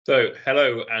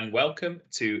Hello and welcome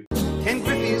to Ken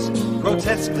Griffey's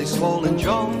grotesquely swollen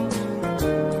jaw.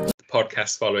 the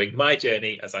podcast following my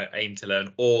journey as I aim to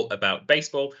learn all about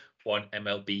baseball, one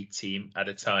MLB team at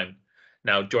a time.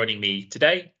 Now, joining me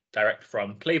today, direct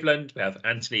from Cleveland, we have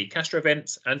Anthony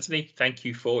Castrovince. Anthony, thank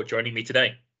you for joining me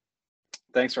today.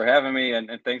 Thanks for having me, and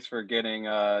thanks for getting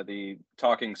the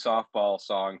talking softball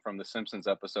song from the Simpsons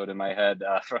episode in my head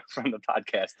from the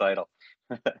podcast title.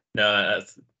 No,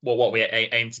 that's what we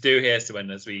aim to do here. So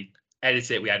as we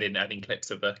edit it, we add in clips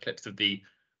of the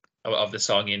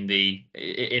song in the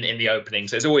opening.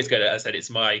 So it's always good. As I said,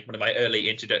 it's one of my early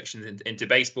introductions into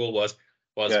baseball was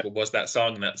that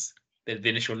song. And that's the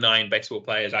initial 9 baseball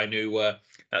players I knew were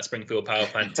that Springfield Power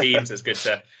Plant team. So it's good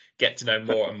to get to know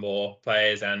more and more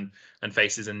players and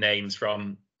faces and names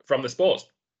from the sport.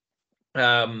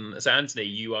 So Anthony,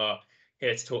 you are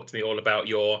here to talk to me all about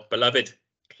your beloved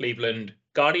Cleveland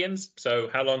Guardians. So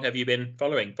how long have you been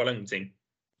following the team?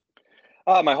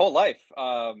 My whole life.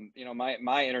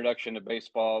 My introduction to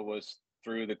baseball was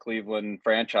through the Cleveland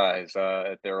franchise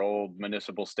at their old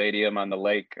municipal stadium on the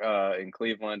lake in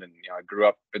Cleveland, and I grew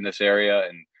up in this area,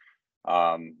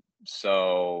 and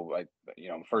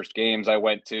first games I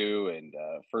went to and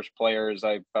first players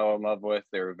I fell in love with.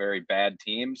 They were very bad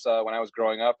teams when I was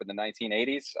growing up in the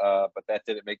 1980s, but that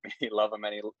didn't make me love them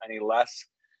any less.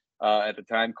 At the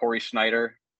time, Cory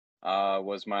Snyder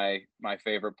was my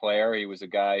favorite player. He was a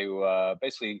guy who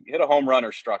basically hit a home run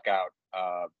or struck out,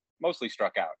 mostly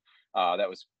struck out. That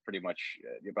was pretty much,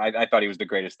 I thought he was the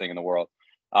greatest thing in the world.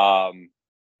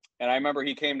 And I remember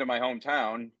he came to my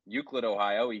hometown, Euclid,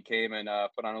 Ohio. He came and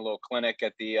put on a little clinic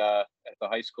at the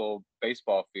high school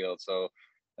baseball field. So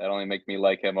that only made me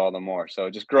like him all the more.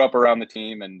 So just grew up around the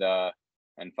team and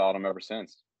followed him ever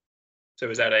since. So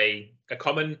was that a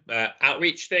common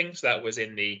outreach thing? So that was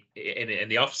in the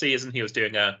off season. He was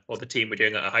doing the team were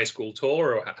doing a high school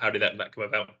tour, or how did that come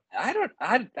about? I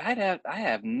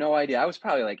have no idea. I was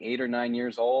probably like 8 or 9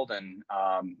 years old, and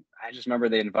I just remember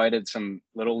they invited some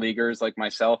little leaguers like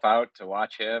myself out to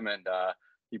watch him, and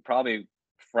he probably,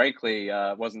 frankly,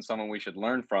 wasn't someone we should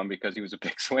learn from because he was a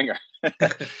big swinger.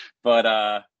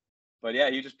 But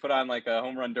yeah, he just put on like a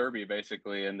home run derby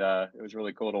basically, and it was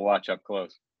really cool to watch up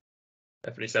close.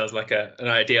 Definitely sounds like an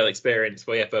ideal experience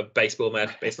for baseball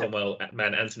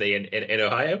man Anthony in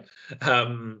Ohio.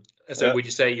 So would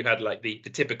you say you had like the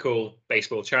typical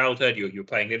baseball childhood? You were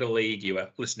playing little league. You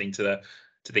were listening to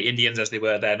the Indians as they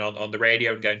were then on the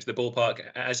radio and going to the ballpark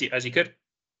as you could.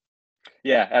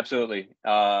 Yeah, absolutely.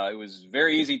 It was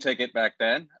very easy ticket back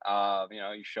then.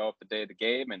 You show up the day of the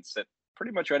game and sit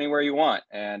pretty much anywhere you want.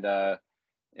 And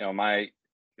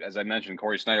as I mentioned,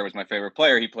 Cory Snyder was my favorite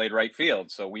player. He played right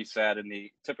field, so we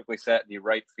typically sat in the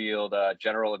right field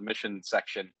general admission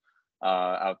section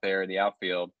out there in the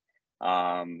outfield.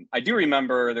 I do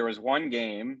remember there was one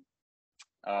game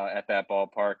at that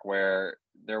ballpark where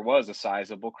there was a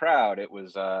sizable crowd. It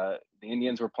was the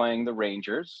Indians were playing the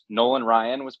Rangers. Nolan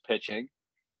Ryan was pitching,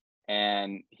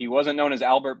 and he wasn't known as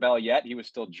Albert Bell yet. He was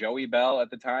still Joey Bell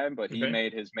at the time, but he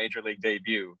made his major league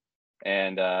debut.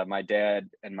 And my dad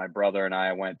and my brother and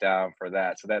I went down for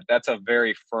that. So that's a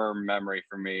very firm memory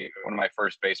for me. One of my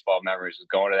first baseball memories was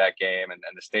going to that game, and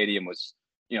the stadium was,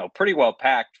 pretty well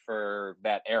packed for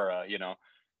that era,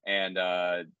 And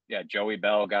Joey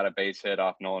Bell got a base hit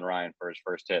off Nolan Ryan for his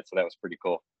first hit. So that was pretty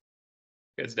cool.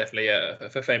 It's definitely a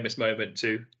famous moment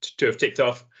to have ticked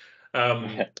off.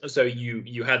 So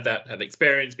you had that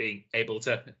experience being able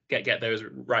to get those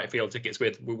right field tickets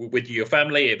with your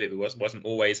family. If it wasn't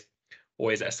always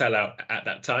a sellout at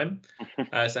that time.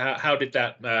 So how did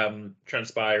that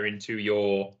transpire into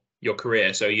your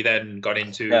career? So you then got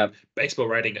into baseball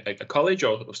writing at college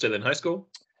or still in high school?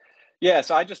 Yeah,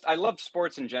 so I loved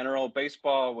sports in general.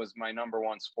 Baseball was my number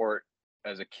one sport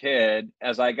as a kid.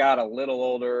 As I got a little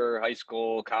older, high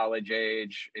school, college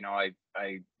age, I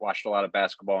watched a lot of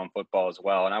basketball and football as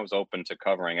well, and I was open to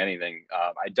covering anything.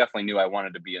 I definitely knew I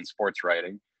wanted to be in sports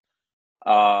writing.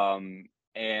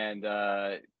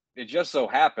 It just so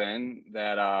happened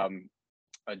that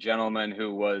a gentleman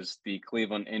who was the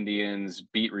Cleveland Indians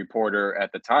beat reporter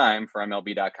at the time for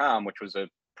MLB.com, which was a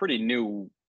pretty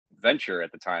new venture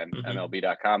at the time. Mm-hmm.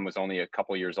 MLB.com was only a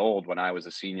couple years old when I was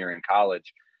a senior in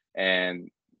college. And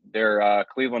their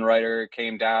Cleveland writer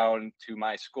came down to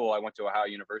my school. I went to Ohio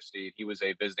University. He was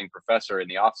a visiting professor in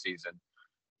the off season.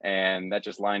 And that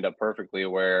just lined up perfectly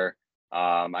where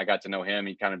I got to know him.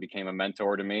 He kind of became a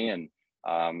mentor to me. And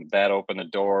that opened the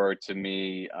door to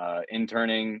me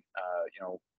interning,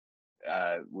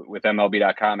 with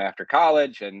MLB.com after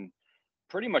college, and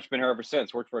pretty much been here ever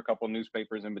since. Worked for a couple of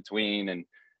newspapers in between,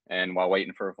 and while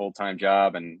waiting for a full-time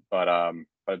job. But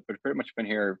but pretty much been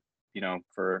here,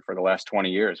 for the last 20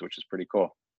 years, which is pretty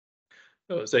cool.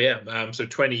 Oh, so yeah, so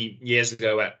 20 years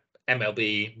ago at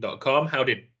MLB.com, how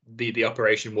did the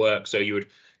operation work? So you would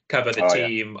cover the Oh yeah.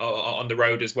 team on the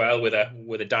road as well with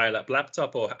a dial-up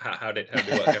laptop, or how did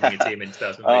it work covering a team in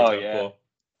 2003, Oh yeah. 2004?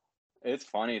 It's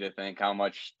funny to think how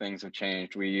much things have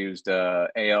changed. We used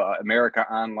America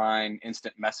Online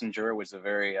Instant Messenger, was a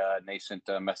very nascent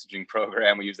messaging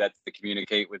program. We used that to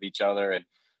communicate with each other, and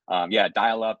yeah,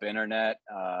 dial-up internet,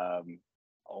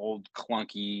 old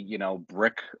clunky,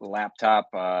 brick laptop,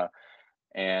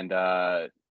 and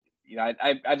I'd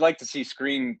like to see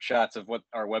screenshots of what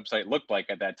our website looked like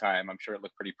at that time. I'm sure it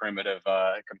looked pretty primitive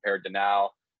compared to now.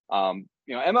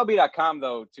 MLB.com,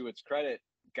 though, to its credit,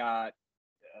 got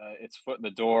its foot in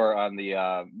the door on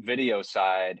the video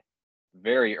side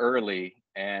very early,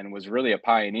 and was really a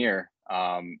pioneer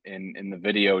in the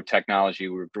video technology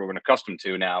we're accustomed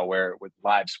to now, where with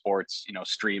live sports,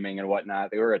 streaming and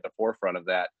whatnot, they were at the forefront of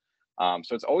that.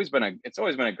 So it's always been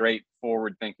a great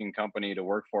forward thinking company to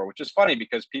work for, which is funny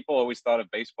because people always thought of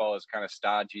baseball as kind of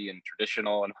stodgy and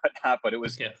traditional and whatnot, but it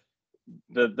was Yeah.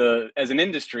 the as an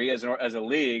industry, as a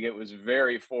league, it was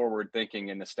very forward thinking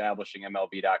in establishing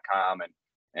MLB.com, and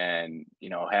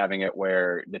having it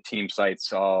where the team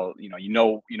sites all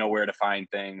where to find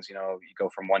things. You go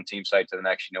from one team site to the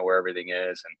next, where everything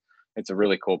is, and it's a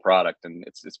really cool product, and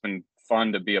it's been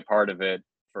fun to be a part of it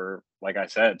for, like I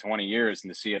said, 20 years,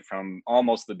 and to see it from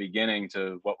almost the beginning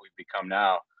to what we've become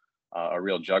now, a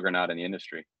real juggernaut in the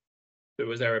industry. So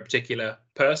was there a particular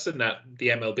person at the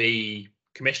MLB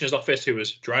commissioner's office who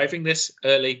was driving this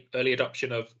early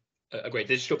adoption of a great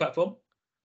digital platform?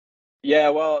 Yeah,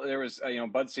 well, there was,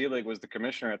 Bud Selig was the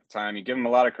commissioner at the time. You give him a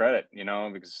lot of credit,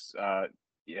 because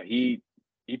yeah, he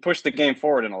pushed the game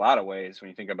forward in a lot of ways. When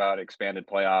you think about expanded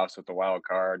playoffs with the wild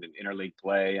card and interleague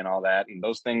play and all that, and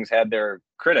those things had their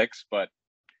critics, but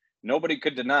nobody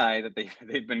could deny that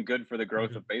they've been good for the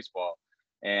growth of baseball.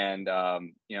 And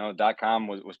 .com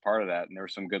was part of that, and there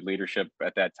was some good leadership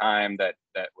at that time that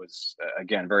was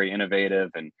again very innovative,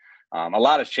 and a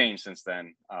lot has changed since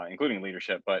then, including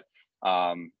leadership. But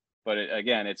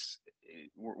again,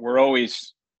 we're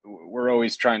always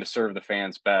trying to serve the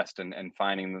fans best, and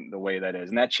finding the way that is,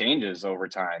 and that changes over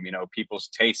time. People's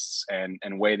tastes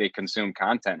and way they consume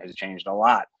content has changed a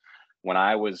lot. When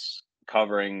I was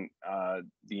covering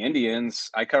the Indians,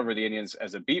 I covered the Indians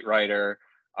as a beat writer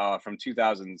from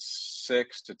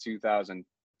 2006 to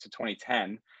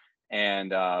 2010,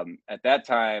 and at that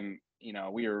time,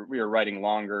 we were writing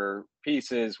longer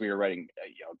pieces. We were writing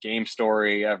game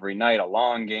story every night, a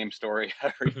long game story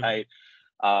every night.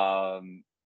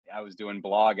 I was doing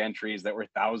blog entries that were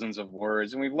thousands of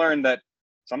words, and we've learned that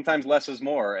sometimes less is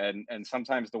more, and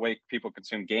sometimes the way people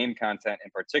consume game content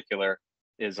in particular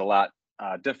is a lot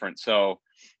different. So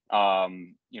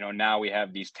now we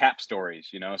have these tap stories,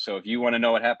 so if you want to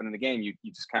know what happened in the game, you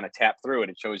just kind of tap through it.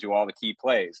 It shows you all the key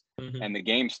plays. And the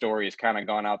game story has kind of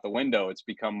gone out the window. It's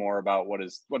become more about what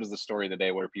is the story of the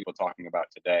day, what are people talking about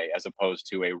today, as opposed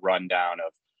to a rundown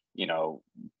of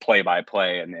play by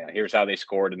play, and here's how they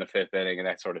scored in the fifth inning and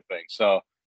that sort of thing. So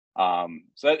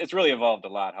it's really evolved a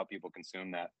lot how people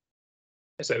consume that.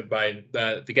 So by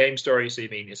the game story, so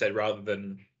you said rather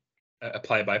than a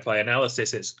play-by-play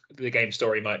analysis, it's the game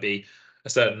story might be a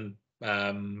certain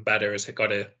batter has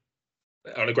got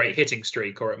on a great hitting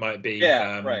streak, or it might be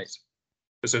right.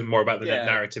 So more about the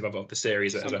narrative of the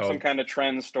series as a whole. Some kind of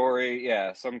trend story,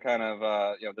 some kind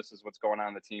of this is what's going on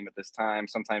in the team at this time.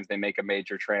 Sometimes they make a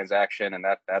major transaction, and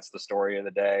that's the story of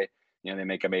the day. They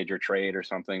make a major trade or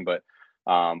something, but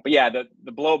yeah,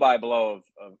 the blow by blow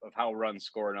of how runs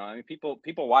scored. I mean,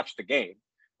 people watch the game,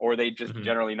 or they just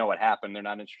generally know what happened. They're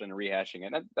not interested in rehashing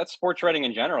it. And that's sports writing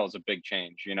in general is a big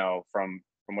change, from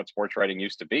what sports writing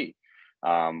used to be,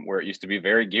 where it used to be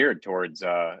very geared towards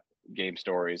game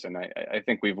stories. And I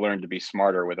think we've learned to be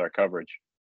smarter with our coverage.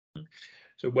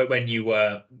 So when you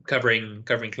were covering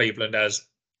Cleveland as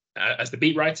the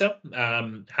beat writer,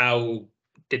 how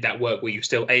did that work? Were you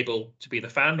still able to be the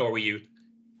fan, or were you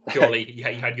purely you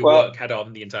had your work hat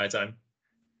on the entire time?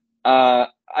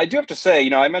 I do have to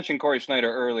say, I mentioned Cory Snyder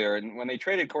earlier, and when they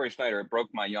traded Cory Snyder, it broke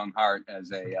my young heart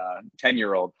as a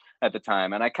 10-year-old at the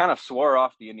time. And I kind of swore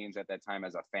off the Indians at that time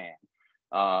as a fan.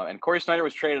 And Cory Snyder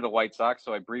was traded to the White Sox,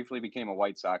 so I briefly became a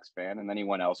White Sox fan, and then he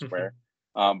went elsewhere.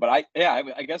 But I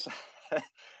guess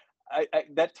I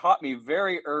that taught me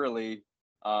very early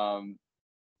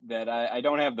that I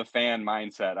don't have the fan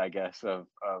mindset, I guess, of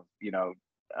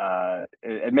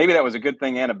and maybe that was a good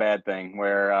thing and a bad thing,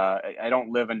 where I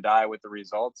don't live and die with the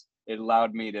results. It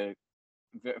allowed me to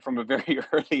from a very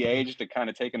early age to kind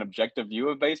of take an objective view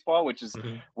of baseball, which has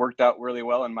Mhm. worked out really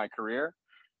well in my career.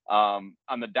 On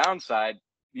the downside,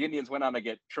 the Indians went on to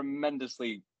get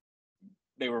tremendously.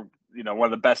 They were, one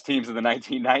of the best teams of the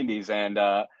 1990s, and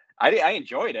I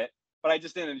enjoyed it, but I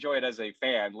just didn't enjoy it as a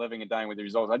fan, living and dying with the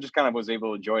results. I just kind of was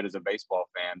able to enjoy it as a baseball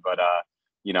fan, but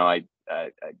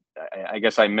I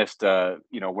guess I missed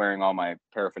wearing all my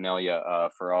paraphernalia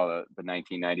for all the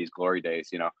 1990s glory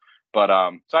days. But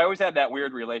so I always had that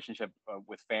weird relationship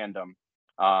with fandom,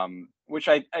 which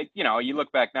you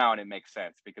look back now and it makes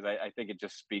sense because I think it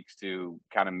just speaks to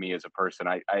kind of me as a person.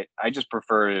 I just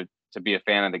prefer to be a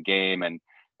fan of the game and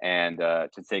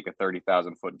to take a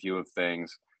 30,000-foot view of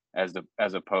things as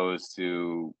opposed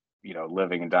to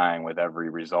living and dying with every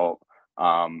result.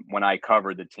 When I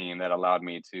covered the team, that allowed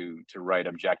me to write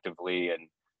objectively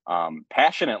and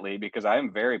passionately, because I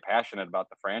am very passionate about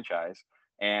the franchise.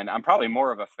 And I'm probably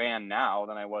more of a fan now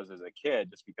than I was as a kid,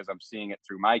 just because I'm seeing it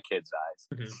through my kids' eyes.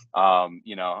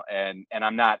 And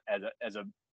I'm not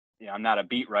I'm not a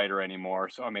beat writer anymore,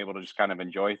 so I'm able to just kind of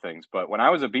enjoy things. But when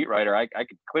I was a beat writer, I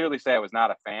could clearly say I was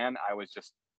not a fan. I was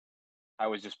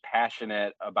just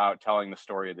passionate about telling the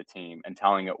story of the team and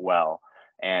telling it well.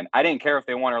 And I didn't care if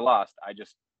they won or lost.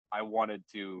 I wanted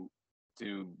to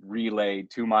relay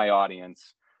to my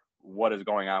audience what is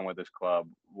going on with this club.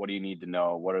 What do you need to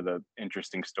know? What are the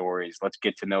interesting stories? Let's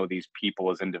get to know these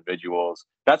people as individuals.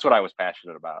 That's what I was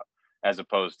passionate about, as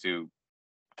opposed to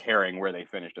caring where they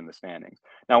finished in the standings.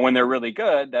 Now, when they're really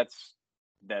good, that's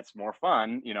more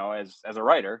fun, as a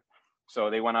writer. So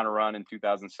they went on a run in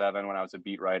 2007 when I was a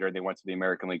beat writer. They went to the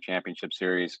American League Championship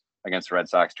Series against the Red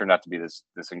Sox. Turned out to be this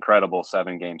incredible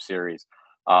 7-game series.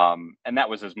 And that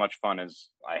was as much fun as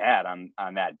I had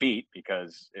on that beat,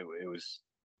 because it was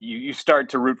you start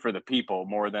to root for the people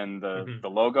more than the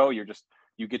logo.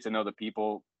 You get to know the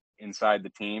people inside the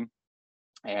team,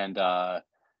 and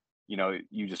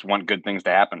you just want good things to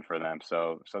happen for them.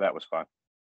 So that was fun.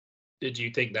 Did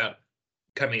you think that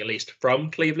coming at least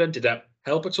from Cleveland, did that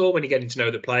help at all when you're getting to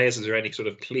know the players? Is there any sort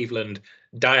of Cleveland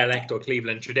dialect or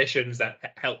Cleveland traditions that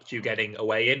helped you getting a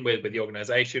way in with the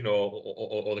organization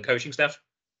or the coaching staff?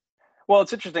 Well,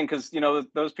 it's interesting because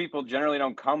those people generally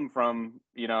don't come from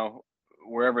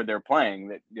wherever they're playing.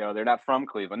 That they're not from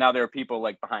Cleveland. Now there are people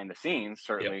like behind the scenes,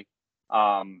 certainly,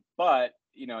 but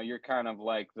you're kind of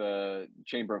like the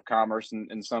Chamber of Commerce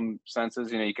in some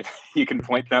senses. You can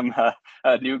point them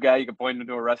a new guy, you can point them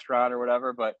to a restaurant or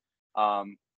whatever. But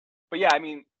yeah, I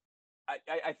mean,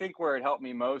 I think where it helped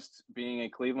me most, being a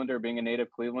Clevelander, being a native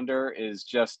Clevelander, is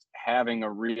just having a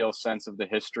real sense of the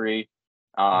history.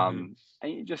 And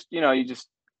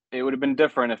it would have been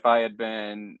different if I had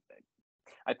been.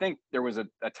 I think there was a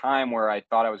time where I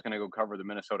thought I was going to go cover the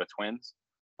Minnesota Twins.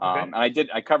 Okay. And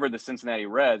I covered the Cincinnati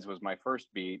Reds, was my first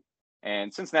beat.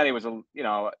 And Cincinnati was a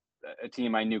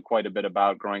team I knew quite a bit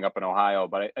about growing up in Ohio.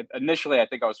 But initially I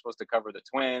think I was supposed to cover the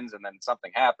Twins, and then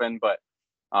something happened. But,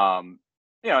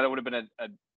 that would have been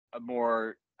a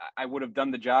more, I would have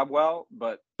done the job well,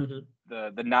 but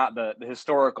the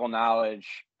historical knowledge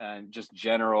and just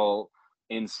general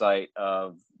insight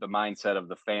of the mindset of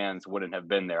the fans wouldn't have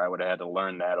been there. I would have had to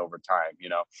learn that over time,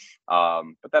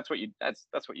 but that's what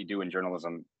you do in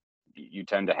journalism. You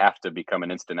tend to have to become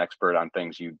an instant expert on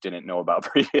things you didn't know about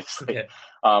previously.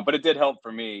 But it did help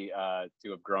for me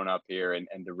to have grown up here and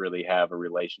to really have a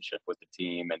relationship with the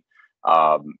team and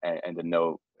to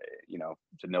know,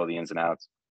 to know the ins and outs.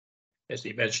 As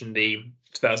you mentioned, the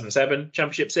 2007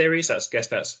 Championship Series. I guess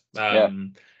that's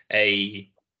a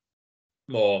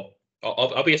more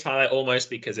obvious highlight almost,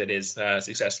 because it is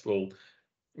successful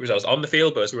results on the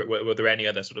field. But were there any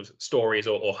other sort of stories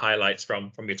or highlights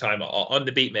from your time on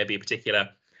the beat? Maybe a particular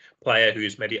player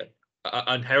who's maybe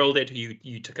unheralded, who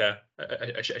you took a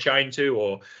shine to,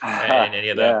 or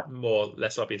any other more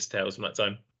less obvious tales from that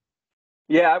time?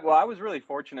 Yeah, well, I was really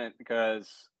fortunate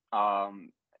because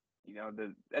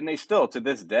and they still, to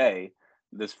this day,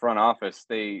 this front office,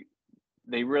 they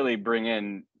really bring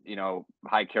in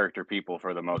high character people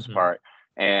for the most part,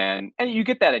 and you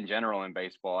get that in general in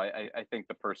baseball. I think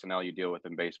the personnel you deal with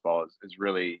in baseball is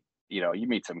really, you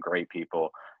meet some great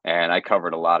people, and I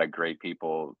covered a lot of great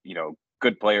people.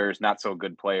 Good players, not so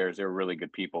good players. They were really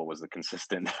good people was the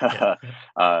consistent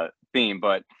theme.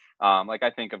 But like, I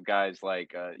think of guys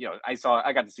like I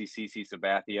got to see CC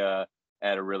Sabathia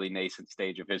at a really nascent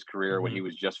stage of his career when he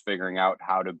was just figuring out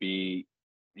how to be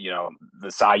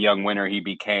the Cy Young winner he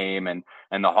became, and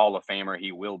the Hall of Famer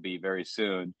he will be very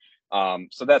soon.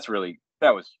 So that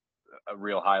was a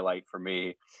real highlight for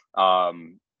me.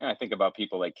 And I think about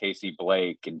people like Casey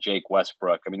Blake and Jake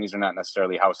Westbrook. I mean, these are not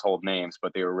necessarily household names,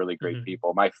 but they were really great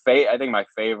people. I think my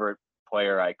favorite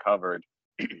player I covered,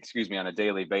 excuse me, on a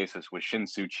daily basis was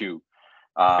Shin-Soo Choo.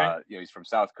 Okay. He's from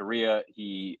South Korea.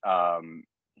 He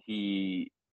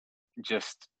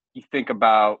just, you think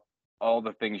about all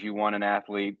the things you want an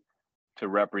athlete to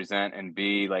represent and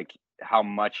be, like how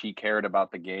much he cared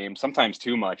about the game, sometimes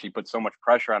too much. He put so much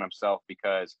pressure on himself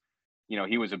because,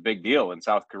 he was a big deal in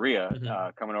South Korea,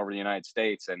 coming over to the United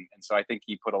States. And so I think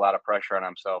he put a lot of pressure on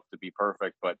himself to be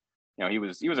perfect. But, he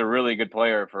was a really good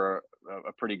player for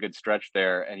a pretty good stretch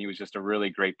there. And he was just a really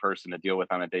great person to deal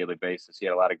with on a daily basis. He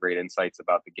had a lot of great insights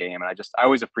about the game. And I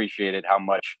always appreciated how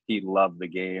much he loved the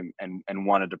game and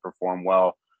wanted to perform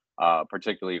well,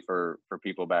 particularly for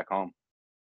people back home.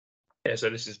 Yeah, so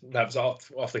that's off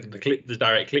the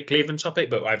direct Cleveland topic,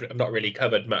 but I've not really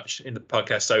covered much in the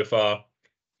podcast so far.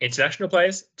 International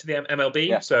players to the MLB.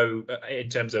 Yeah. So in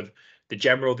terms of the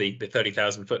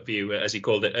 30,000 foot view, as you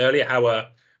called it earlier, how are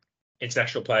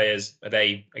international players? Are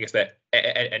they? I guess they're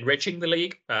enriching the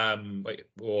league,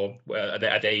 or are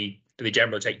they? Do they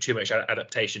generally take too much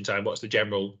adaptation time? What's the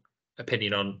general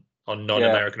opinion on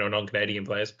non-American or non-Canadian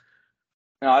players?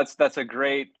 No, that's a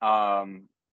great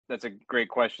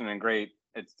question, and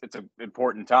it's an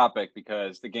important topic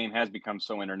because the game has become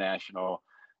so international.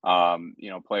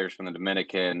 Players from the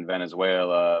Dominican,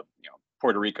 Venezuela,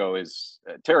 Puerto Rico is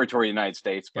territory of the United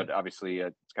States, but obviously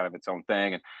it's kind of its own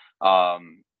thing.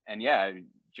 And yeah,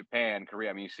 Japan,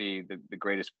 Korea. I mean, you see the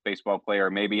greatest baseball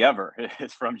player maybe ever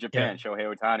is from Japan,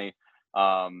 Shohei Ohtani.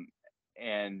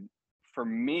 And for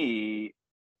me,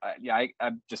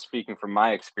 I'm just speaking from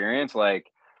my experience,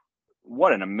 like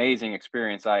what an amazing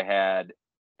experience I had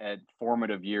at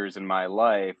formative years in my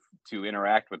life to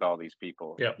interact with all these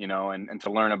people, and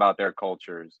to learn about their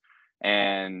cultures.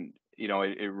 And,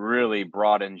 it really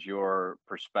broadens your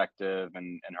perspective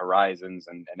and horizons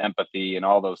and empathy and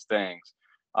all those things.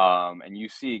 And you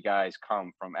see guys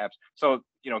come from apps. So,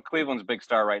 Cleveland's big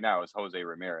star right now is Jose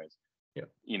Ramirez.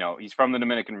 Yeah. He's from the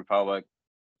Dominican Republic.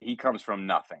 He comes from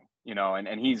nothing,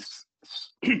 and he's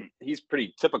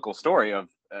pretty typical story of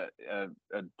a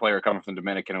player coming from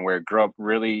Dominican, and where he grew up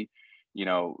really,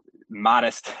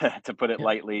 modest, to put it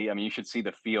lightly. I mean, you should see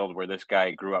the field where this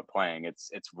guy grew up playing.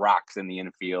 It's rocks in the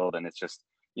infield, and it's just,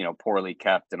 poorly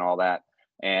kept and all that.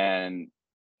 And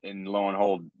lo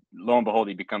and behold,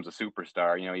 he becomes a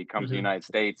superstar. He comes to the United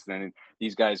States, and then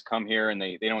these guys come here and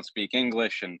they don't speak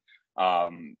English, and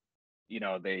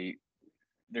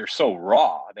they're so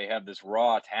raw. They have this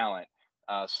raw talent.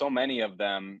 So many of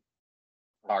them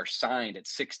are signed at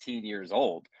 16 years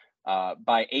old.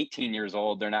 By 18 years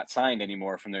old, they're not signed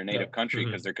anymore from their native country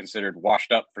because they're considered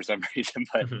washed up for some reason.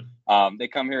 But they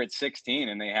come here at 16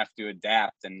 and they have to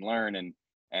adapt and learn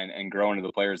and grow into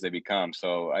the players they become.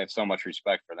 So I have so much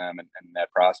respect for them and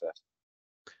that process.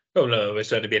 Oh no,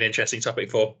 it's going to be an interesting topic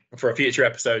for a future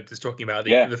episode, just talking about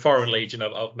the foreign legion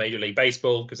of Major League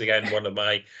Baseball, because again, one of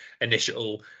my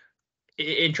initial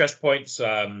interest points,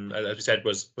 as we said,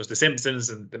 was The Simpsons,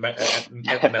 and the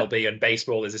MLB and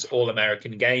baseball is this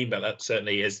all-American game, but that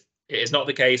certainly is not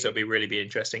the case. It'll really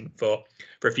interesting for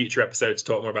a future episode to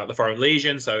talk more about the Foreign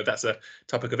Legion. So if that's a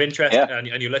topic of interest, and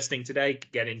you're listening today,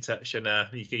 get in touch, and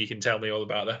you can tell me all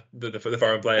about the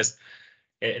foreign players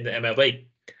in the MLB.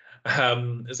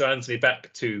 So Anthony,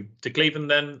 back to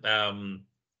Cleveland then.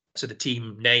 So the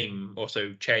team name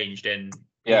also changed in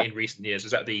recent years.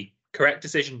 Was that the correct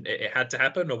decision? It had to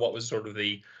happen, or what was sort of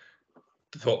the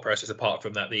thought process apart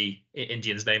from that the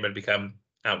Indians name had become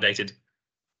outdated?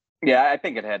 Yeah, I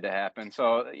think it had to happen.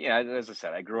 So as I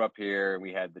said, I grew up here.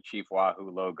 We had the Chief Wahoo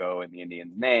logo and the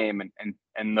Indians name,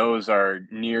 and those are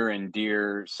near and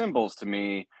dear symbols to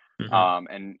me.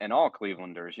 And all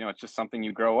Clevelanders. It's just something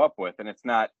you grow up with, and it's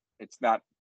not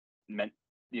meant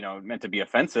to be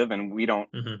offensive, and we don't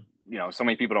so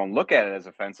many people don't look at it as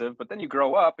offensive. But then you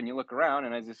grow up and you look around,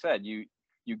 and as I said, you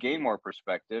gain more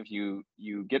perspective, you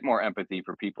get more empathy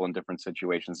for people in different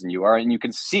situations than you are, and you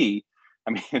can see. I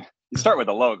mean, you start with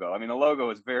the logo. I mean, the logo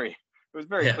is very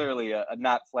clearly a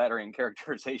not flattering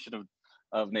characterization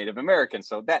of Native Americans,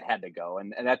 so that had to go,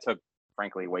 and that took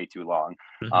frankly way too long.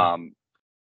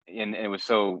 And it was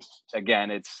so,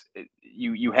 again,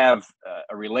 you have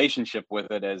a relationship with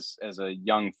it as a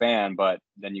young fan, but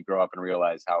then you grow up and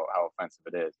realize how offensive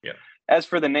it is. Yeah. As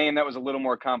for the name, that was a little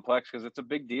more complex because it's a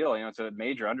big deal. It's a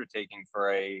major undertaking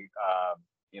for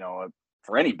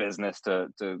for any business to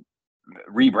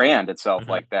rebrand itself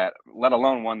like that, let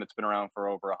alone one that's been around for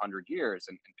over 100 years,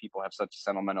 and people have such a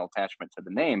sentimental attachment to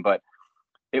the name. But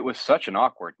it was such an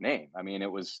awkward name. I mean,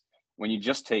 it was, when you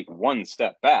just take one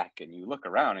step back and you look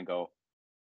around and go,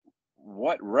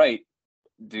 what right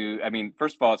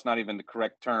first of all, it's not even the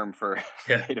correct term for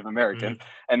Native American.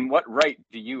 And what right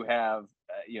do you have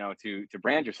to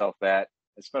brand yourself that,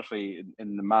 especially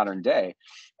in the modern day.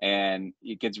 And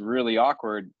it gets really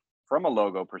awkward from a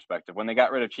logo perspective. When they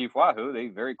got rid of Chief Wahoo, they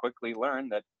very quickly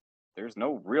learned that there's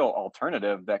no real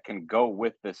alternative that can go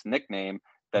with this nickname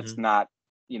that's not,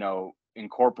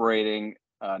 incorporating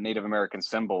Native American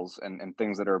symbols and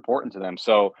things that are important to them.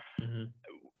 So,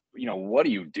 what do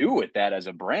you do with that as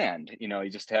a brand? You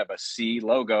just have a C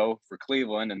logo for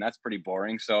Cleveland, and that's pretty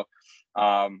boring. So,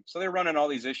 so they're running all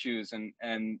these issues,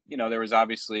 and there was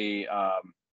obviously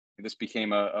this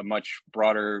became a much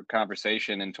broader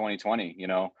conversation in 2020.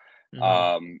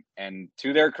 And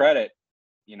to their credit,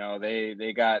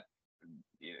 they got.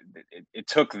 It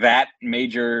took that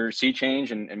major sea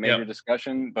change and major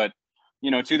discussion, but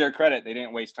to their credit, they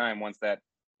didn't waste time once that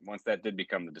did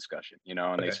become the discussion,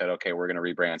 and they said, okay, we're going to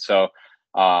rebrand. So,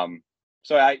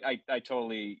 so I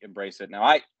totally embrace it. Now,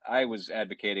 I was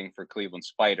advocating for Cleveland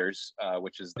Spiders,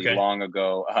 which is the long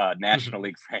ago National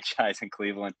League franchise in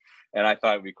Cleveland, and I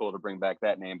thought it'd be cool to bring back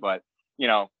that name. But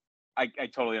I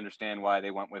totally understand why they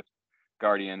went with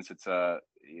Guardians. It's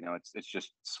it's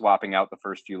just swapping out the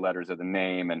first few letters of the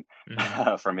name and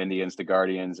from Indians to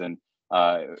Guardians, and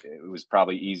it was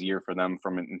probably easier for them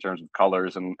in terms of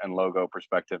colors and logo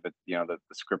perspective. The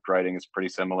script writing is pretty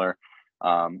similar.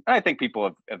 And I think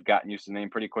people have gotten used to the name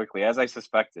pretty quickly, as I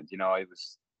suspected.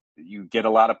 You get a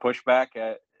lot of pushback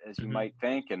as you might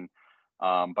think, and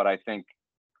but I think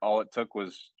all it took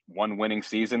was one winning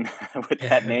season with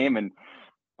that name, and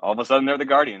all of a sudden they're the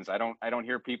Guardians. I don't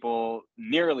hear people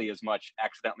nearly as much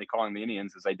accidentally calling the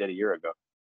Indians as I did a year ago.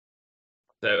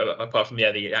 So apart from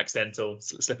the accidental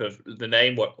slip of the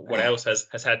name, what else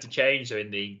has had to change? So in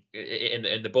the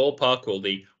ballpark,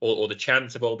 or the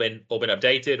chants have all been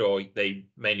updated, or they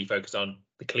mainly focus on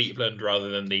the Cleveland rather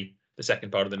than the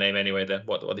second part of the name anyway,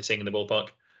 what they sing in the ballpark?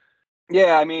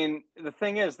 Yeah, I mean, the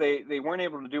thing is they weren't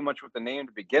able to do much with the name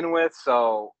to begin with,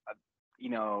 so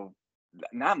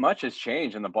not much has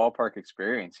changed in the ballpark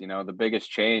experience. The biggest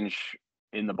change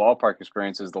in the ballpark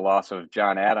experience is the loss of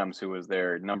John Adams, who was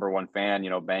their number one fan,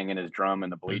 banging his drum in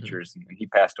the bleachers. And he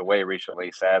passed away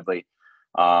recently, sadly.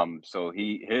 So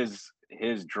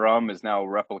his drum is now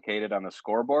replicated on the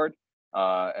scoreboard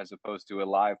as opposed to a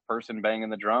live person banging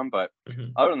the drum. But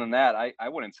other than that, I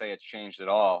wouldn't say it's changed at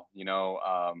all.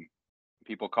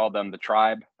 People called them the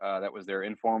Tribe. That was their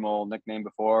informal nickname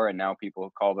before, and now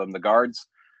people call them the Guards.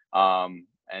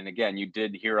 And again, you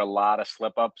did hear a lot of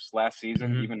slip ups last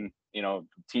season. Even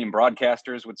team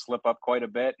broadcasters would slip up quite a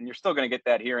bit, and you're still going to get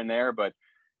that here and there, but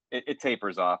it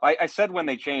tapers off. I said when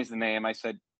they changed the name, I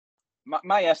said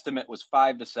my estimate was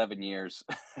 5 to 7 years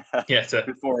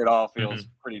before it all feels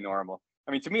pretty normal.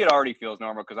 I mean, to me, it already feels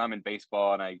normal because I'm in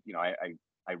baseball and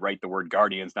I write the word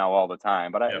Guardians now all the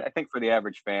time. But I think for the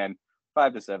average fan,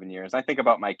 5 to 7 years. I think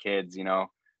about my kids.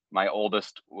 My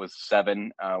oldest was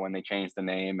 7 when they changed the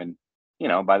name, and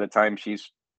by the time she's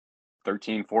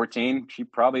 13, 14, she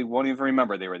probably won't even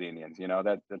remember they were the Indians.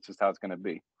 That's just how it's going to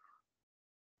be.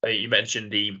 You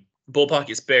mentioned the ballpark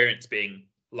experience being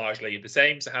largely the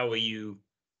same. So how are you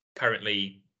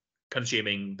currently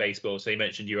consuming baseball? So you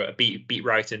mentioned you were a beat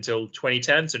writer until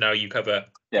 2010. So now you cover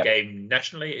the game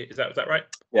nationally. Is that right?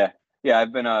 Yeah.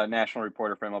 I've been a national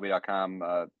reporter for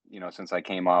MLB.com, since I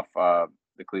came off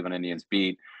the Cleveland Indians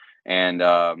beat, and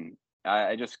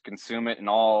I just consume it in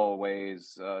all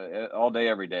ways, all day,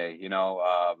 every day. You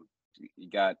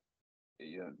got,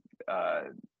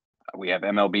 we have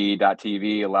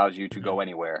MLB.TV allows you to go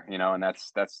anywhere, and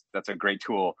that's a great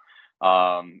tool.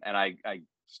 And I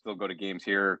still go to games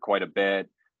here quite a bit.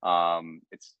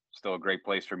 It's still a great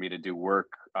place for me to do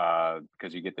work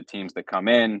because you get the teams that come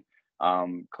in.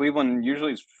 Cleveland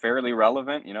usually is fairly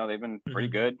relevant. They've been pretty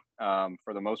good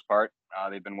for the most part.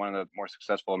 They've been one of the more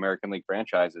successful American League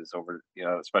franchises over,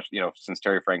 especially, since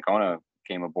Terry Francona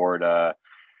came aboard,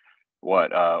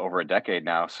 over a decade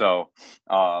now. So,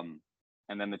 and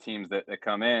then the teams that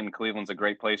come in, Cleveland's a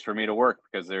great place for me to work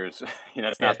because there's,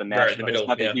 it's not the national, it's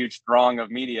not the huge throng of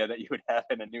media that you would have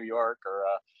in New York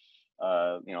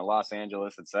or, Los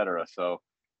Angeles, et cetera. So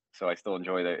I still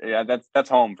enjoy that. Yeah, that's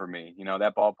home for me.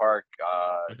 That ballpark.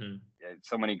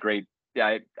 So many great.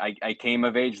 Yeah, I came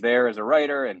of age there as a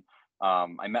writer, and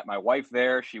I met my wife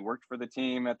there. She worked for the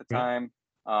team at the time.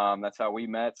 That's how we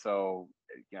met. So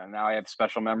now I have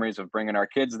special memories of bringing our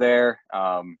kids there.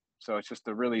 So it's just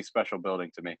a really special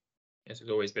building to me. Yes, it's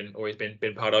always been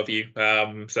part of you.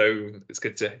 So it's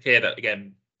good to hear that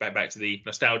again. Back to the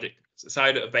nostalgic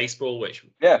side of baseball, which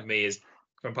for me is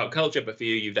from pop culture, but for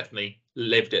you, you've definitely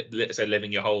lived it. So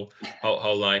living your whole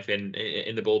life in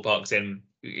the ballparks in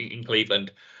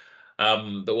Cleveland.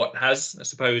 But what has, I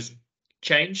suppose,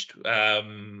 changed,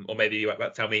 or maybe you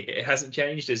might tell me it hasn't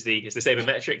changed, is the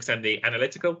sabermetrics and the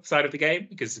analytical side of the game,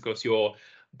 because of course your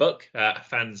book, A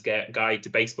Fan's Guide to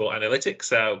Baseball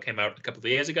Analytics, came out a couple of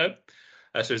years ago.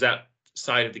 So has that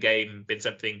side of the game been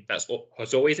something that's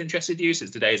has always interested you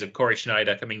since the days of Cory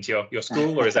Snyder coming to your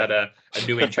school, or is that a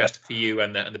new interest for you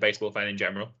and the baseball fan in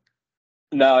general?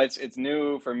 No, it's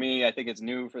new for me. I think it's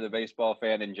new for the baseball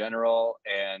fan in general,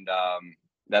 and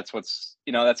that's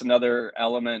that's another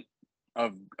element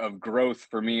of growth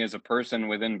for me as a person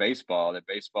within baseball, that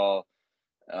baseball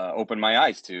opened my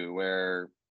eyes to, where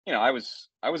I was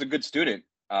a good student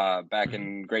back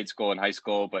in grade school and high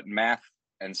school, but math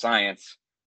and science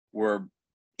were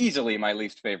easily my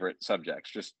least favorite subjects.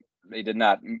 Just they did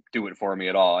not do it for me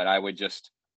at all, and I would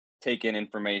just take in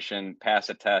information, pass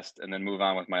a test, and then move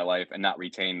on with my life and not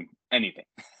retain anything.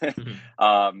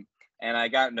 And I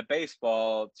got into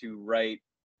baseball to write,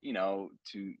 to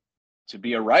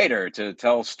be a writer, to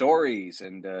tell stories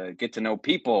and get to know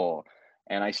people.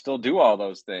 And I still do all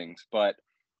those things. But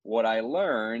what I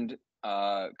learned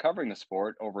covering the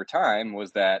sport over time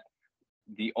was that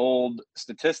the old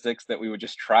statistics that we would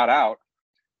just trot out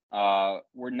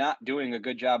were not doing a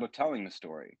good job of telling the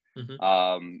story.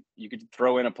 You could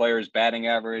throw in a player's batting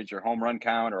average or home run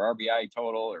count or RBI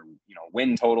total or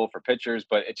win total for pitchers,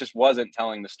 but it just wasn't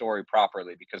telling the story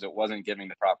properly because it wasn't giving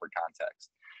the proper context.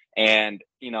 And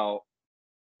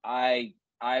I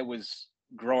was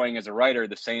growing as a writer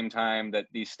the same time that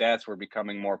these stats were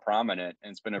becoming more prominent,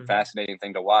 and it's been a fascinating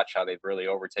thing to watch how they've really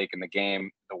overtaken the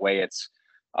game,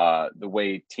 the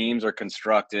way teams are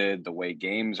constructed, the way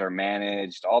games are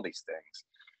managed, all these things.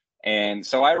 And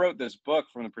so I wrote this book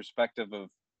from the perspective of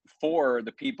for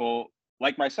the people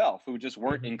like myself who just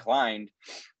weren't inclined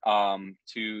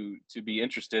to be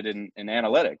interested in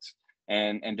analytics,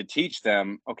 and to teach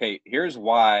them, okay, here's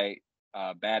why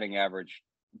batting average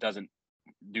doesn't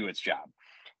do its job.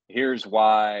 Here's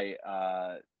why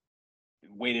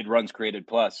weighted runs created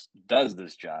plus does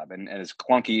this job. And as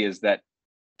clunky as that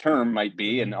term might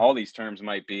be, and all these terms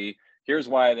might be, here's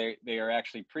why they are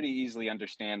actually pretty easily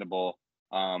understandable.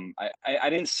 I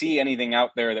didn't see anything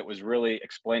out there that was really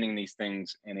explaining these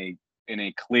things in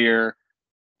a clear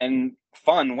and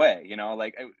fun way.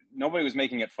 Nobody was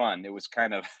making it fun. It was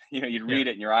kind of, you'd read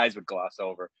it and your eyes would gloss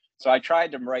over. So I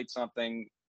tried to write something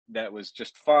that was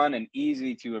just fun and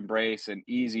easy to embrace and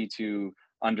easy to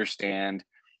understand.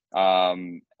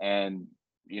 Because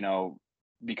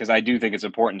I do think it's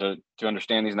important to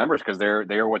understand these numbers, because they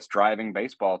are what's driving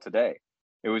baseball today.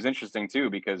 It was interesting too,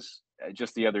 because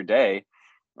just the other day,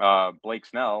 Blake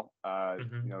Snell,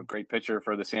 great pitcher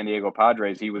for the San Diego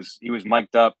Padres, he was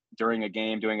mic'd up during a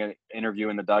game doing an interview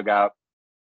in the dugout,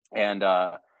 and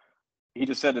he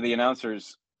just said to the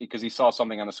announcers, because he saw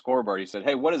something on the scoreboard, he said,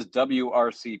 "Hey, what is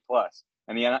WRC plus?"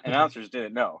 And the announcers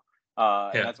didn't know.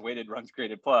 And that's weighted runs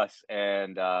created plus.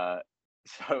 And so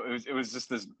it was just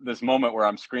this moment where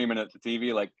I'm screaming at the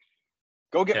TV, like,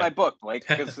 "Go get my book, Blake,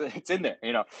 because it's in there,"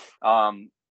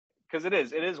 because it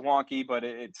is wonky, but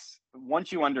it's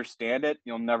once you understand it,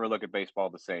 you'll never look at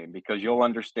baseball the same, because you'll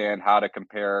understand how to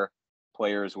compare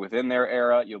players within their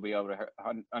era. You'll be able to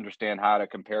understand how to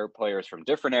compare players from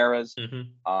different eras,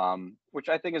 which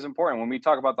I think is important. When we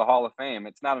talk about the Hall of Fame,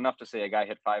 it's not enough to say a guy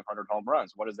hit 500 home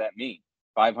runs. What does that mean?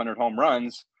 500 home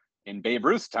runs in Babe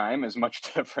Ruth's time is much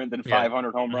different than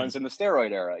 500 home runs in the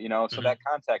steroid era, so that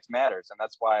context matters. And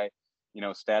that's why,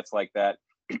 stats like that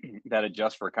that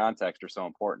adjust for context are so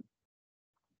important.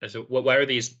 So where are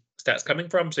these stats coming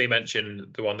from? So you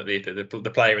mentioned the one that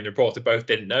the player and the reporter both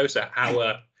didn't know. So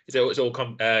how is it all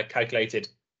calculated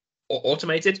or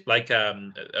automated, like are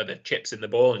the chips in the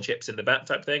ball and chips in the bat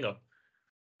type thing? Or?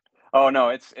 Oh no,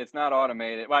 it's not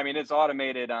automated. Well, I mean, it's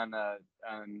automated on the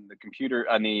computer,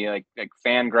 on the like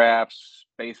FanGraphs,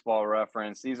 Baseball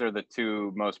Reference. These are the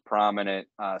two most prominent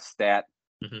stat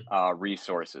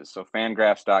resources. So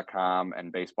FanGraphs.com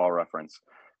and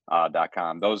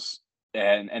BaseballReference.com. Those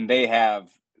and they have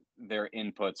their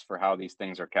inputs for how these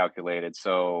things are calculated.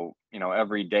 So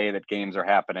every day that games are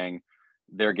happening,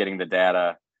 they're getting the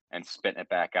data and spitting it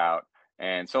back out.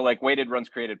 And so like weighted runs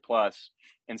created plus,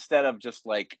 instead of just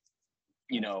like,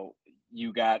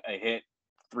 you got a hit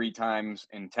 3 times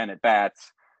in 10 at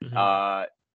bats,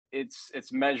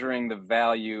 it's measuring the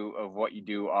value of what you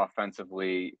do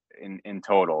offensively in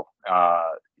total.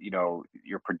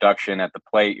 Your production at the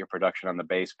plate, your production on the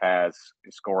base paths,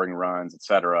 your scoring runs,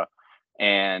 etc.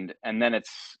 And then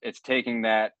it's taking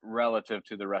that relative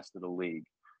to the rest of the league.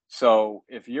 So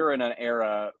if you're in an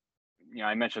era,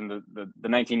 I mentioned the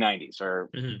 1990s, or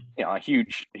a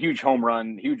huge home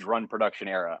run, huge run production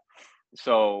era.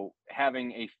 So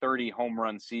having a 30 home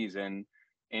run season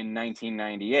in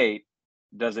 1998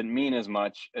 doesn't mean as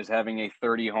much as having a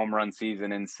 30 home run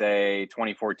season in, say,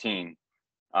 2014,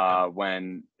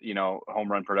 when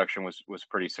home run production was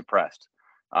pretty suppressed.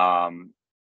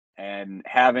 And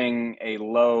having a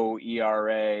low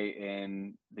ERA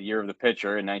in the year of the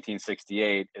pitcher in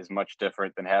 1968 is much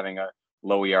different than having a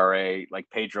low ERA like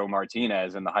Pedro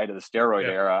Martinez in the height of the steroid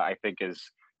era. I think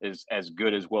is as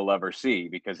good as we'll ever see,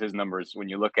 because his numbers, when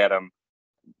you look at them,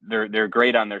 they're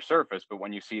great on their surface, but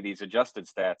when you see these adjusted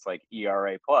stats like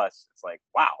ERA plus, it's like,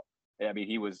 wow. I mean,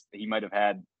 he might have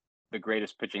had the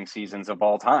greatest pitching seasons of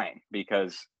all time,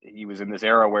 because he was in this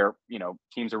era where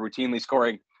teams are routinely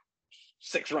scoring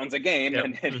 6 runs a game,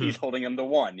 and he's holding them to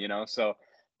 1. So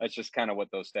that's just kind of what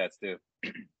those stats do.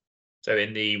 So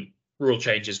in the rule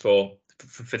changes for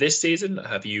this season,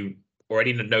 have you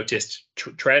already noticed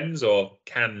trends, or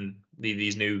can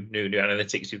these new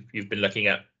analytics you've been looking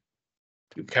at,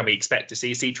 can we expect to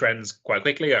see trends quite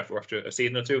quickly after a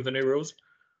season or two of the new rules?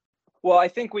 Well, I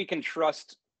think we can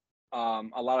trust a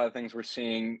lot of the things we're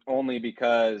seeing only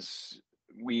because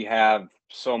we have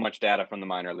so much data from the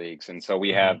minor leagues, and so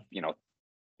we have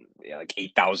like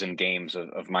 8,000 games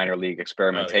of minor league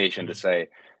experimentation to say,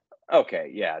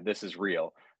 okay, yeah, this is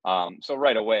real. So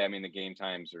right away, I mean, the game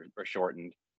times are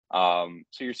shortened. So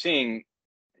you're seeing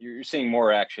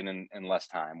more action in less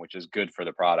time, which is good for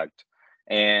the product.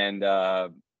 And I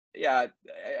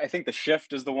think the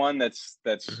shift is the one that's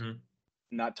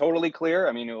not totally clear.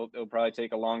 I mean, it'll probably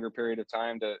take a longer period of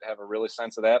time to have a really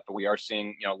sense of that. But we are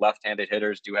seeing, left-handed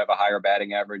hitters do have a higher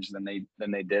batting average than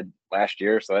they did last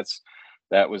year. So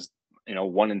that was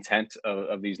one intent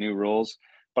of these new rules.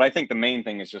 But I think the main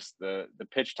thing is just the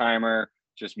pitch timer,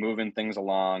 just moving things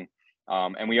along.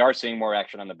 And we are seeing more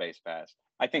action on the base pass.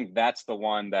 I think that's the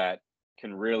one that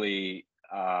can really,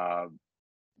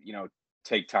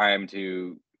 take time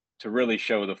to really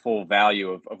show the full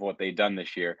value of what they've done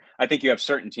this year. I think you have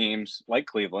certain teams like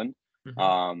Cleveland,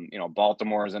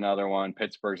 Baltimore is another one,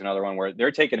 Pittsburgh's another one, where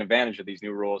they're taking advantage of these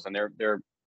new rules, and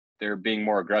they're being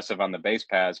more aggressive on the base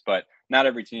paths, but not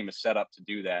every team is set up to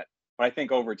do that. But I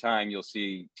think over time you'll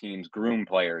see teams groom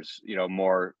players,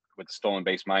 more with the stolen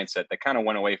base mindset that kind of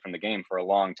went away from the game for a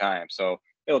long time. So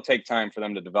it'll take time for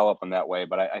them to develop them that way,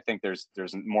 but I think there's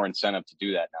more incentive to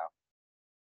do that now.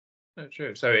 Oh,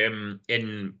 true. So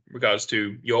in regards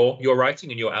to your writing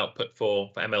and your output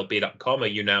for MLB.com, are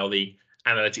you now the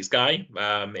analytics guy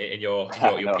in your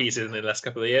No. pieces in the last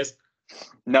couple of years?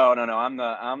 No.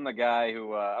 I'm the guy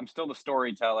who I'm still the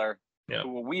storyteller Yeah. who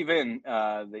will weave in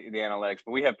the analytics,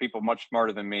 but we have people much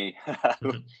smarter than me.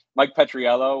 Mike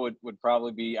Petriello would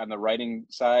probably be on the writing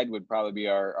side, would probably be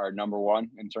our number one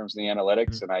in terms of the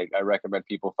analytics. And I recommend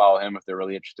people follow him if they're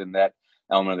really interested in that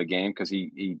element of the game, because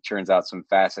he churns out some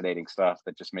fascinating stuff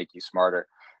that just make you smarter.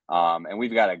 And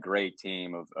we've got a great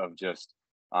team of just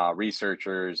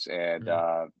researchers, and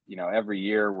every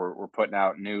year we're putting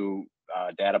out new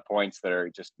data points that are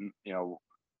just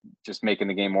just making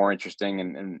the game more interesting.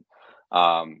 And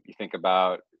you think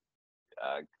about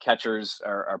catchers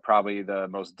are probably the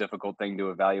most difficult thing to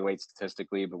evaluate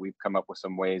statistically, but we've come up with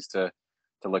some ways to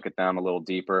look at them a little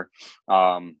deeper.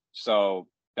 So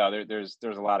there's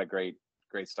a lot of great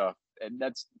stuff, and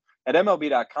that's at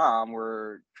MLB.com.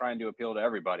 We're trying to appeal to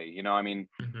everybody. I mean,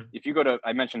 if you go to,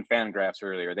 I mentioned Fangraphs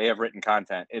earlier, they have written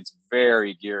content. It's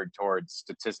very geared towards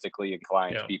statistically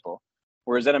inclined people.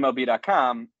 Whereas at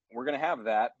MLB.com, we're going to have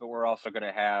that, but we're also going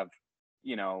to have,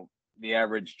 the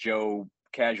average Joe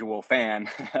casual fan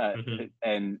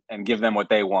and give them what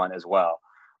they want as well.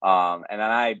 And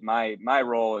then my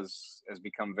role has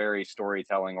become very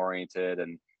storytelling oriented,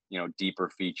 and deeper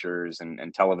features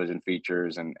and television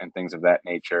features and things of that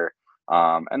nature.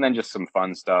 And then just some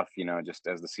fun stuff, just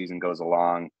as the season goes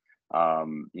along,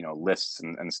 lists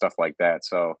and stuff like that.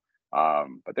 So,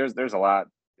 but there's a lot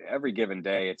every given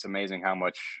day. It's amazing how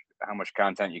much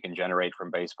content you can generate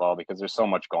from baseball, because there's so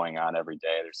much going on every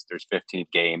day. There's 15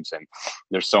 games, and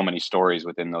there's so many stories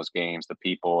within those games, the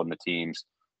people and the teams,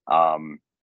 and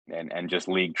just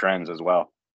league trends as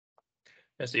well.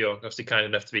 So you're obviously kind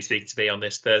enough to be speaking to me on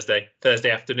this Thursday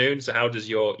afternoon. So how does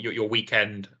your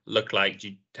weekend look like? Do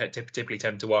you typically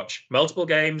tend to watch multiple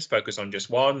games, focus on just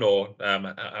one, or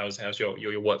how's your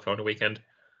workflow on the weekend?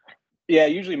 Yeah,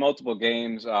 usually multiple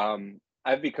games.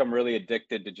 I've become really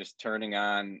addicted to just turning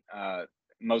on.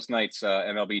 Most nights,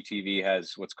 MLB TV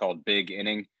has what's called Big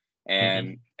Inning,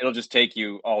 and it'll just take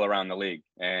you all around the league,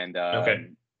 and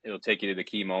it'll take you to the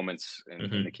key moments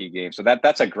in the key games. So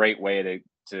that's a great way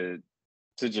to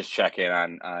just check in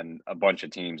on a bunch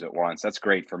of teams at once. That's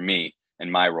great for me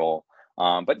and my role.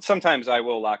 But sometimes I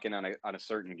will lock in on a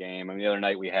certain game. I mean, the other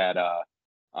night we had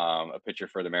a pitcher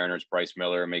for the Mariners, Bryce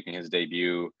Miller, making his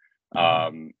debut.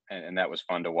 Mhm. And that was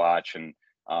fun to watch. And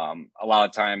a lot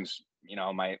of times,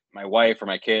 my wife or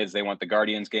my kids, they want the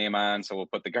Guardians game on, so we'll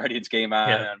put the Guardians game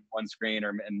Yeah. on one screen,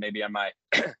 and maybe on my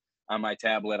on my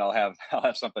tablet, I'll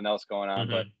have something else going on.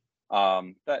 But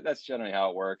Mhm. that's generally how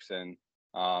it works. And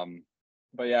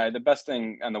but yeah, the best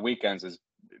thing on the weekends is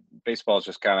baseball is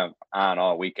just kind of on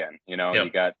all weekend. You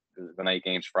Yep. got the night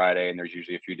games Friday, and there's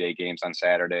usually a few day games on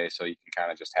Saturday, so you can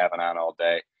kind of just have it on all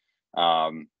day.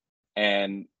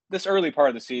 And this early part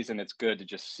of the season, it's good to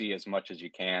just see as much as you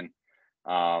can,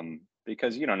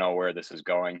 because you don't know where this is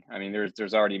going. I mean,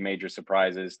 there's already major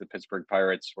surprises. The Pittsburgh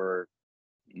Pirates were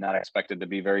not expected to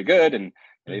be very good, and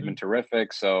they've been Mhm.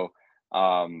 terrific. So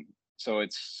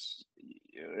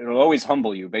it'll always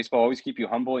humble you. Baseball always keep you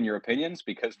humble in your opinions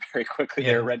because very quickly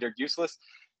they're Yeah. rendered useless.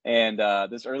 And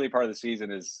this early part of the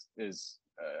season is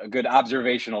a good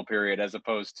observational period as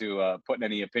opposed to putting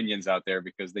any opinions out there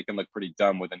because they can look pretty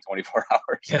dumb within 24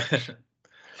 hours.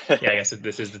 Yeah, I guess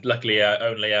this is luckily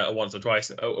only a once or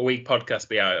twice a week podcast.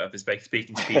 But yeah, I've been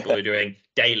speaking to people who are doing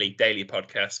daily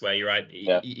podcasts where you're right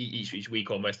Yeah. each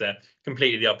week almost. They're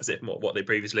completely the opposite from what they've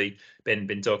previously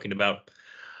been talking about.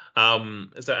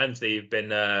 So Anthony, you've been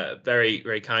very,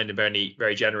 very kind and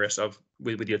very generous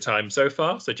with your time so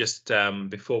far. So just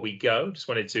before we go, just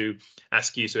wanted to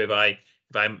ask you, so if I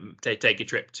take a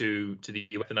trip to the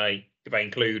US and if I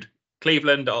include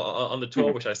Cleveland on the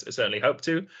tour, which I certainly hope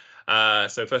to.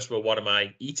 So first of all, what am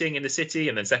I eating in the city?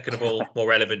 And then second of all, more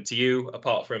relevant to you,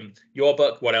 apart from your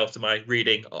book, what else am I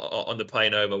reading on the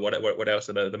plane over? What else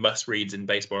are the must reads in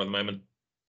baseball at the moment?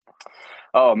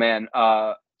 Oh man.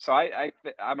 So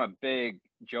I'm a big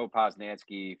Joe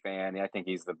Posnanski fan. I think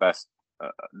he's the best,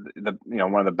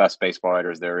 one of the best baseball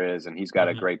writers there is, and he's got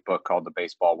a Mhm. great book called The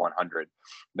Baseball 100.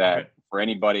 That Okay. for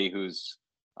anybody who's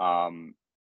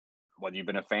whether you've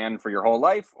been a fan for your whole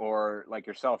life or like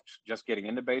yourself just getting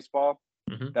into baseball,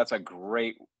 Mhm. that's a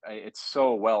great. It's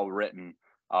so well written.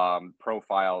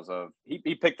 Profiles of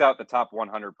he picked out the top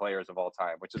 100 players of all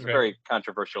time, which is a Okay. very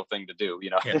controversial thing to do.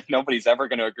 Yeah. Nobody's ever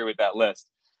going to agree with that list.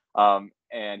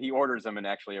 And he orders them in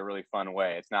actually a really fun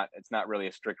way. It's not really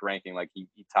a strict ranking. Like he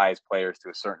ties players to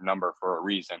a certain number for a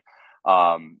reason.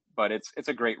 But it's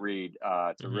a great read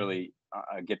to Mhm. really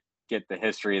get the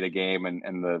history of the game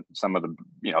and some of the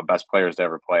best players to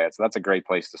ever play it. So that's a great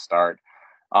place to start.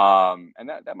 And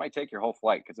that might take your whole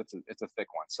flight because it's a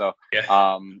thick one. So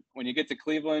Yeah. when you get to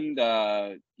Cleveland,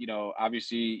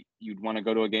 obviously you'd want to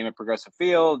go to a game at Progressive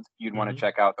Field. You'd want to Mhm.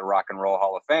 check out the Rock and Roll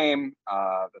Hall of Fame.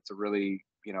 That's a really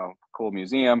cool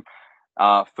museum.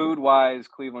 Food wise,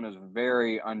 Cleveland is a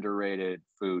very underrated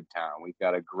food town. We've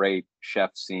got a great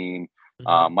chef scene.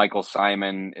 Mhm. Michael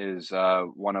Simon is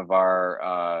one of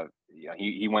our.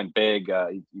 He went big.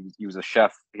 He was a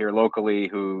chef here locally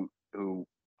who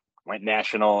went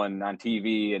national and on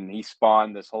TV, and he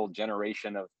spawned this whole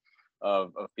generation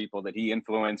of people that he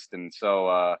influenced. And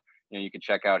so you can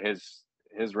check out his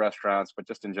restaurants, but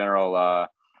just in general,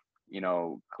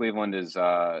 Cleveland is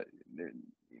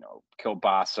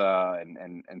kielbasa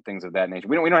and things of that nature.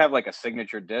 We don't have like a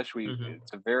signature dish. Mhm.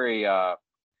 It's a very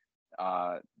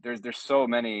there's so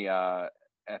many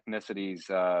ethnicities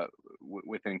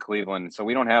within Cleveland, so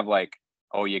we don't have like,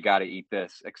 oh, you got to eat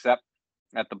this, except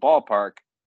at the ballpark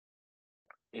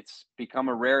it's become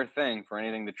a rare thing for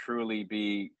anything to truly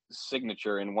be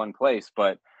signature in one place,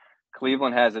 but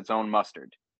Cleveland has its own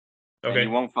mustard, and you Okay.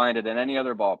 won't find it in any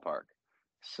other ballpark.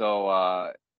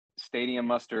 So, stadium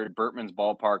mustard, Bertman's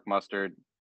ballpark mustard,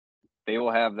 they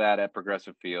will have that at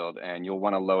Progressive Field, and you'll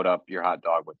want to load up your hot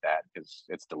dog with that because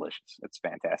it's delicious. It's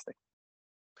fantastic.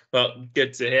 Well,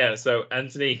 good to hear. So,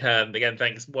 Anthony, again,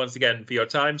 thanks once again for your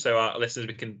time. So, our listeners,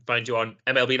 we can find you on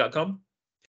MLB.com,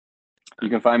 You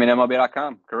can find me at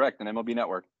MLB.com, correct, and MLB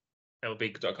Network.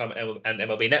 MLB.com, and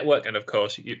MLB Network, and of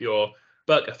course, your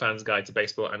book, A Fan's Guide to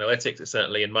Baseball Analytics, is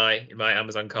certainly in my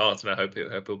Amazon cart, and I hope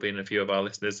it'll be in a few of our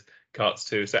listeners' carts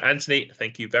too. So, Anthony,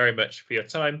 thank you very much for your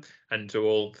time, and to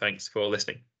all, thanks for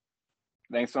listening.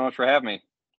 Thanks so much for having me.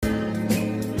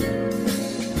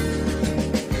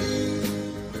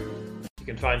 You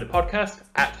can find the podcast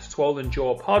at Swollen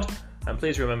Jaw Pod, and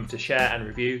please remember to share and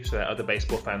review so that other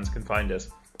baseball fans can find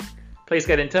us. Please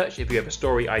get in touch if you have a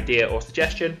story, idea, or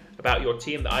suggestion about your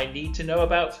team that I need to know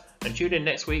about, and tune in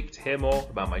next week to hear more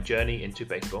about my journey into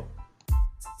baseball.